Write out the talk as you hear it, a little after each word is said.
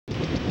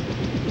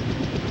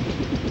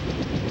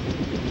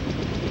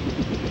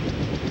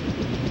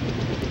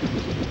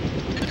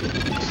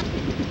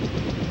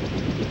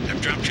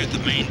at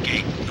the main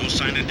gate. No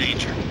sign of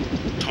danger.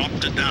 Talk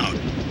to Dowd,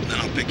 then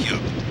I'll pick you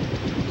up.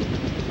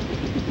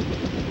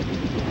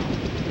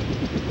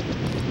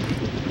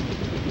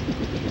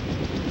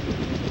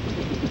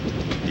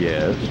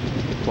 Yes?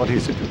 What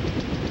is it?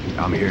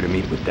 I'm here to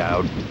meet with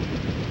Dowd.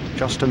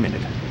 Just a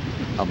minute.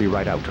 I'll be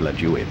right out to let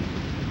you in.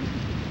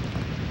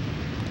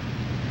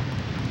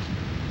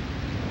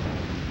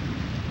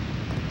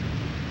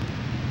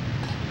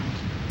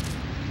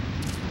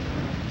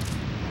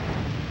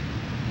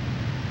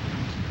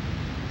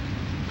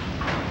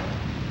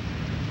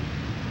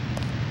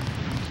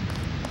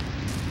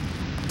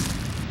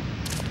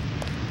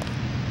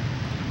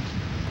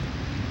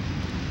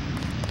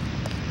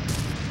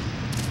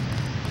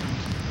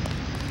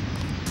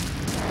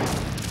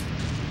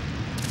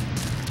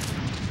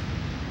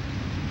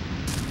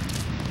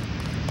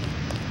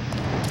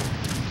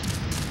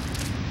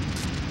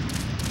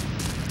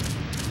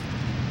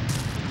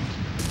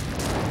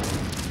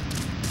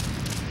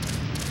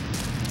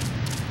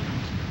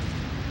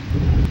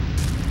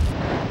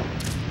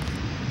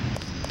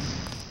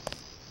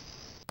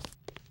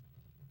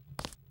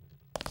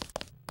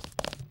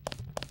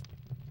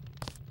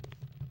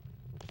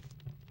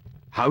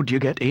 How'd you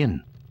get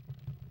in?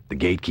 The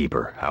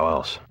gatekeeper. How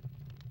else?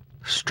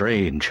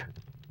 Strange.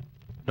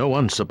 No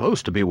one's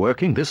supposed to be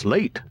working this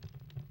late.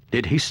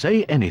 Did he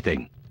say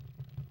anything?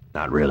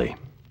 Not really.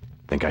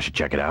 Think I should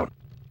check it out?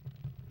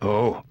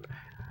 Oh,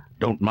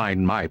 don't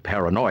mind my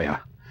paranoia.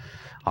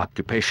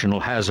 Occupational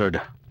hazard.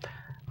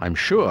 I'm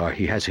sure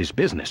he has his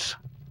business.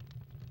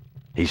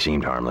 He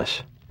seemed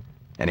harmless.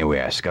 Anyway,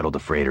 I scuttled the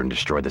freighter and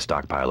destroyed the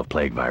stockpile of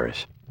plague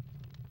virus.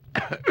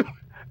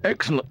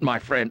 Excellent, my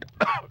friend.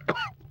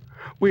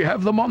 We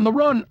have them on the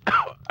run.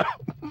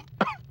 I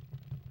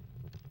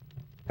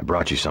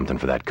brought you something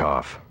for that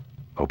cough.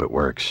 Hope it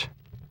works.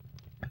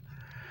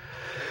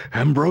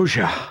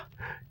 Ambrosia,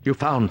 you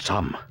found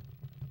some.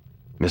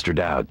 Mr.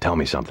 Dowd, tell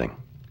me something.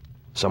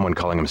 Someone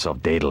calling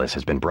himself Daedalus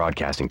has been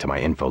broadcasting to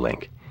my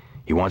infolink.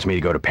 He wants me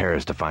to go to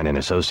Paris to find an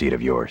associate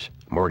of yours,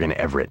 Morgan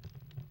Everett.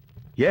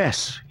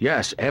 Yes,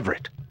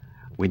 Everett.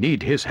 We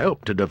need his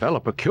help to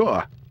develop a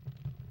cure.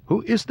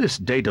 Who is this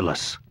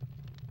Daedalus?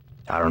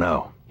 I don't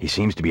know. He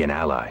seems to be an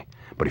ally,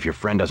 but if your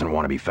friend doesn't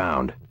want to be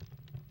found...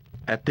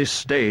 At this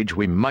stage,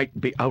 we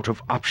might be out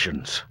of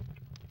options.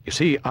 You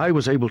see, I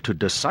was able to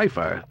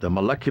decipher the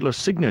molecular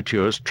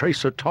signatures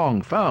Tracer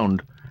Tong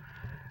found,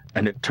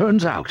 and it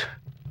turns out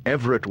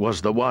Everett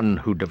was the one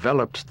who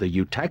developed the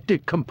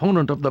eutactic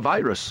component of the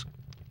virus.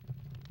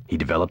 He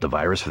developed the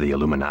virus for the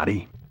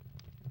Illuminati?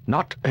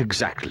 Not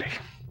exactly.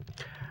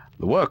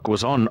 The work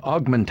was on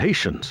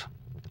augmentations.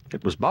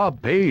 It was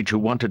Bob Page who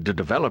wanted to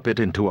develop it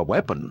into a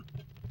weapon.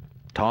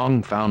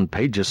 Tong found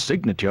Page's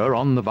signature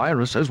on the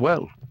virus as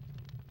well.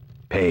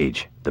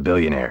 Page, the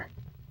billionaire.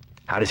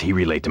 How does he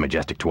relate to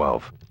Majestic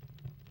 12?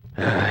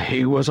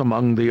 He was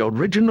among the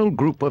original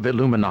group of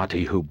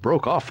Illuminati who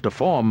broke off to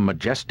form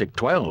Majestic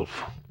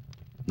 12.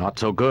 Not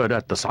so good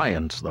at the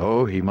science,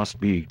 though. He must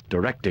be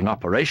directing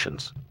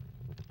operations.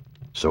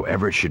 So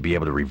Everett should be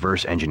able to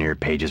reverse engineer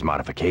Page's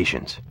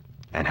modifications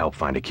and help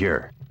find a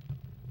cure.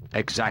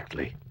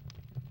 Exactly.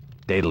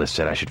 Daedalus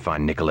said I should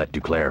find Nicolette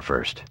Duclair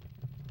first.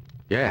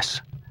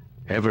 Yes,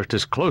 Everett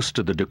is close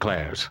to the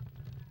Duclairs.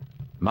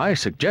 My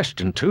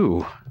suggestion,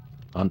 too.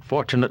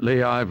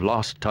 Unfortunately, I've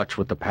lost touch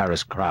with the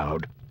Paris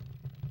crowd.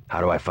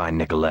 How do I find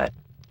Nicolette?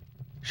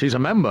 She's a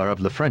member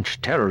of the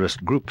French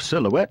terrorist group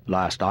Silhouette,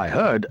 last I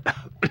heard.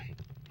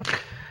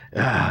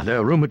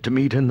 They're rumored to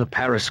meet in the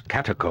Paris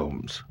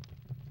catacombs.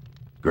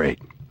 Great.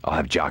 I'll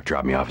have Jock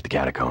drop me off at the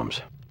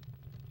catacombs.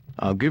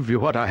 I'll give you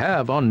what I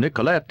have on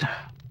Nicolette.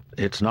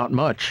 It's not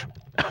much.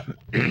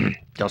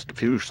 Just a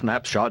few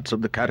snapshots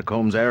of the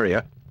catacombs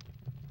area.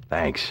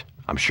 Thanks.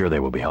 I'm sure they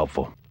will be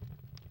helpful.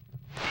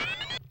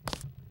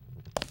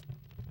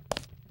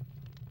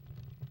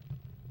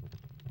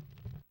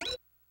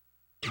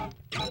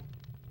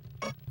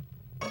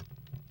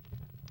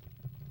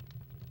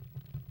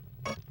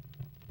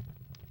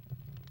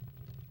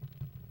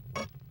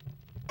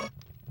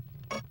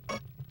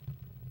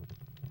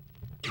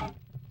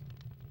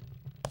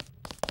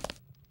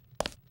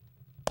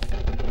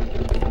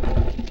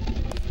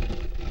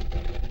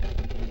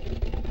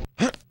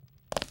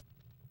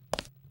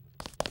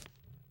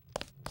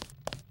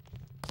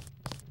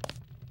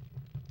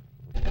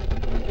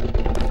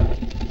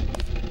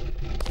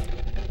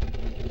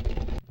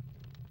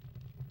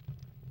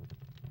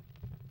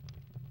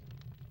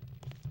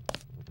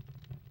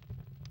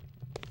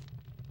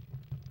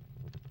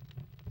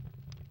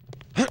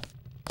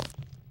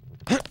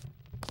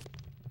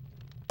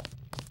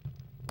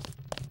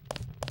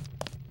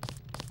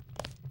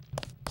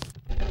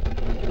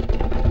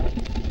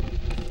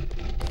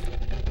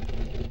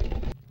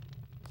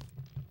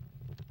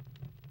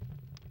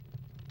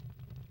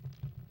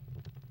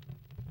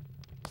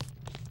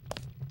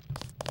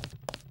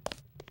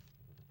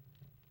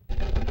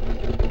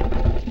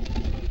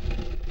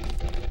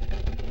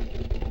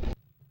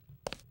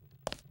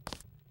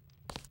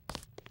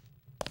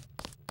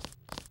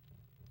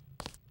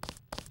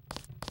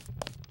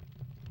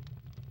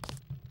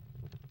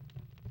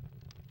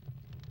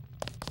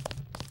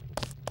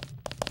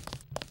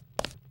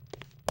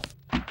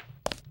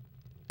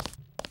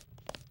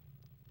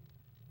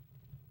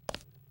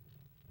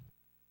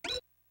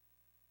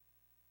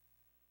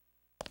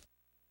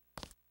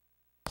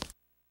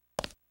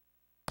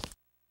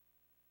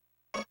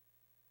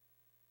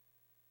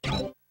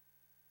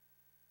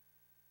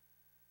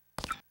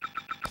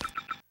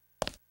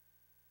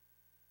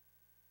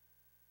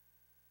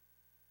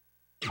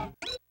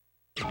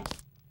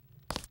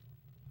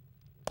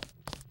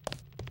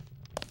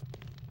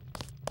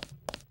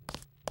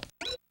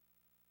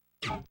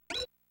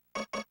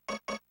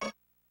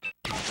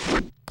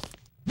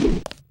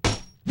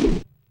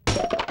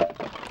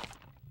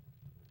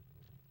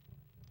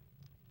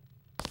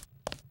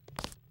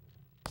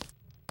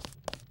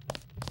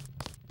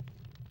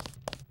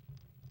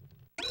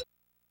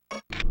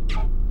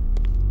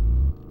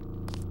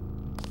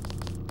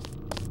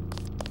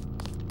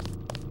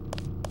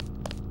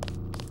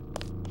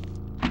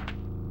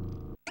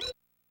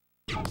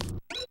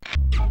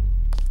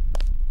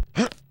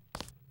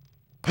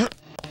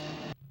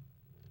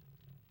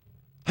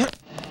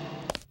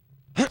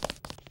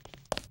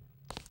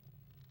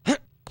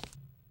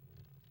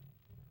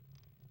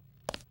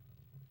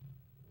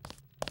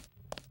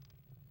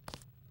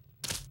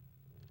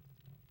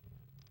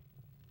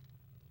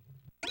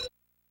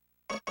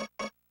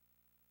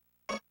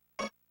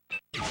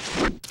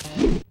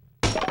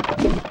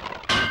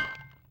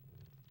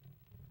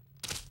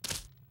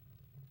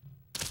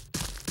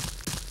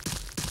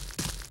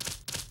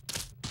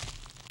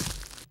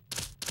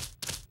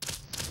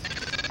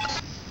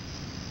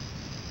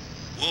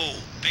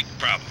 Big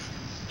problem.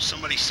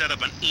 Somebody set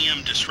up an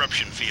EM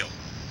disruption field.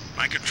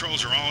 My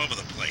controls are all over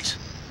the place.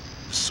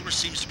 The source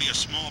seems to be a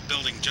small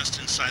building just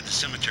inside the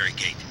cemetery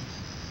gate.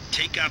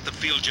 Take out the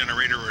field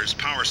generator or his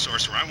power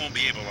source or I won't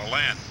be able to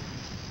land.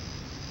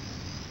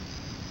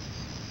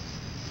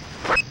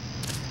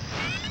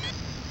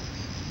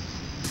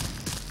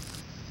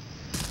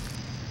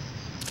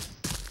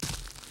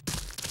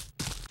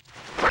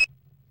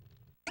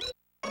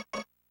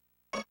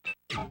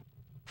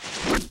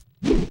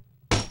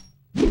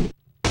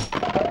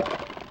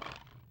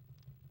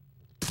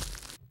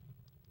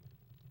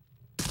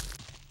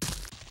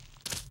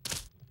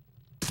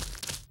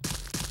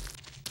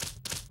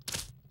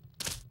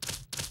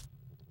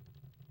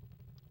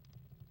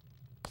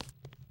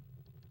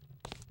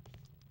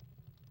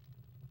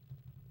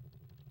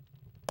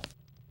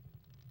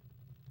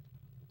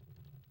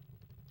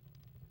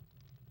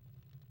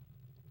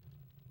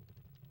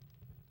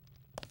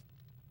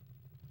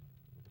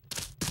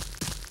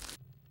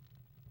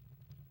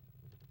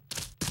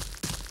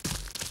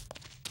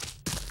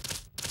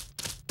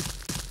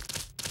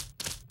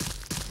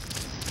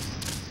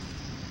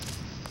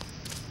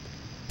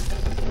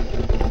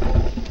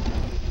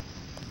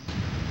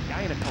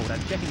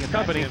 Checking your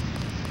Company.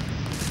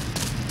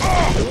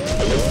 battery.